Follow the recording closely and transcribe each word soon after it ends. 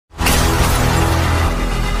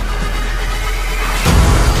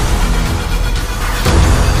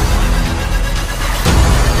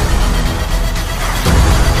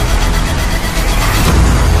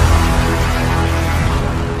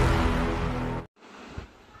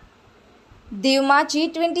દીવમાં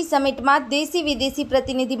G-20 સમિટમાં દેશી વિદેશી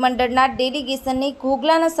પ્રતિનિધિમંડળના ડેલિગેશનને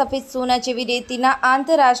ઘોઘલાના સફેદ સોના જેવી રેતીના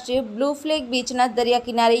આંતરરાષ્ટ્રીય બ્લુ ફ્લેગ બીચના દરિયા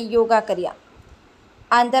કિનારે યોગા કર્યા।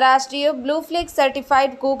 આંતરરાષ્ટ્રીય બ્લુ ફ્લેગ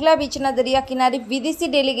સર્ટિફાઈડ ઘોઘલા બીચના દરિયા કિનારે વિદેશી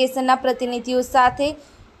ડેલિગેશનના પ્રતિનિધિઓ સાથે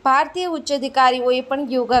ભારતીય ઉચ્ચ અધિકારીઓએ પણ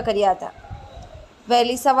યોગા કર્યા હતા।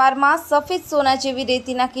 વહેલી સવારમાં સફેદ સોના જેવી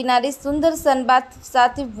રેતીના કિનારે સુંદર સનબાથ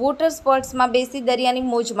સાથે વોટર સ્પોર્ટ્સમાં બેસી દરિયાની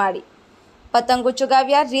મોજ માણી, પતંગો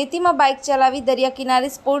ચગાવ્યા, રેતીમાં બાઇક ચલાવી દરિયા કિનારે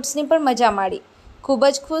સ્પોર્ટ્સની પણ મજા માણી ખૂબ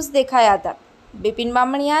જ ખુશ દેખાયા હતા। Bipin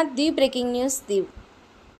Bamaniya, Diu breaking news, Diu.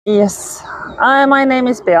 Yes, my name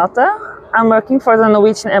is Beata. I'm working for the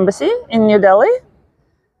Norwegian Embassy in New Delhi.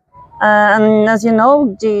 And as you know,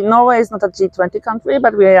 Norway is not a G20 country,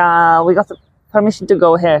 but we got the permission to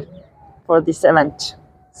go here for this event.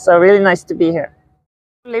 So really nice to be here.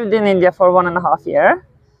 I lived in India for 1.5 years,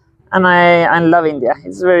 and I love India.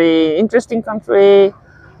 It's a very interesting country,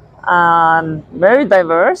 very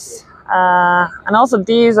diverse, and also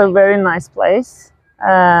Diu is a very nice place.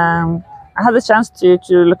 I had the chance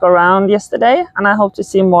to look around yesterday, and I hope to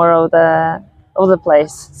see more of the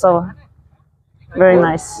place. So very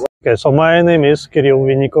nice. Okay, so my name is Kirill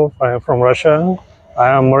Vinnikov. I am from Russia. I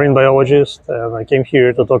am a marine biologist, and I came here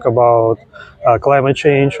to talk about climate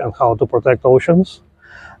change and how to protect oceans.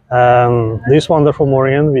 This wonderful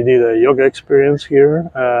morning, we did a yoga experience here.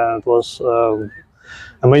 It was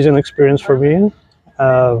amazing experience for me.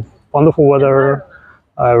 Wonderful weather.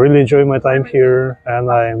 I really enjoy my time here,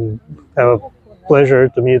 and I have a pleasure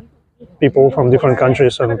to meet people from different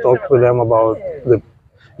countries and talk with them about the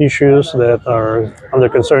issues that are under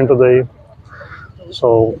concern today. So,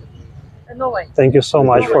 thank you so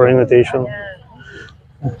much for the invitation.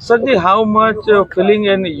 Sandy, how much feeling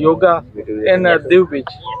in yoga in Diu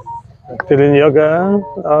Beach? Feeling yoga,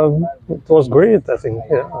 it was great. I think,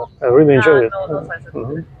 yeah, I really enjoyed it.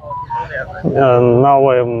 And now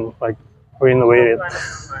I'm like renovated.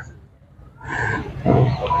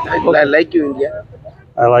 I like you, India.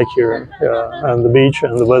 I like here, yeah, and the beach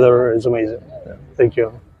and the weather is amazing. Yeah, thank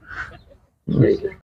you.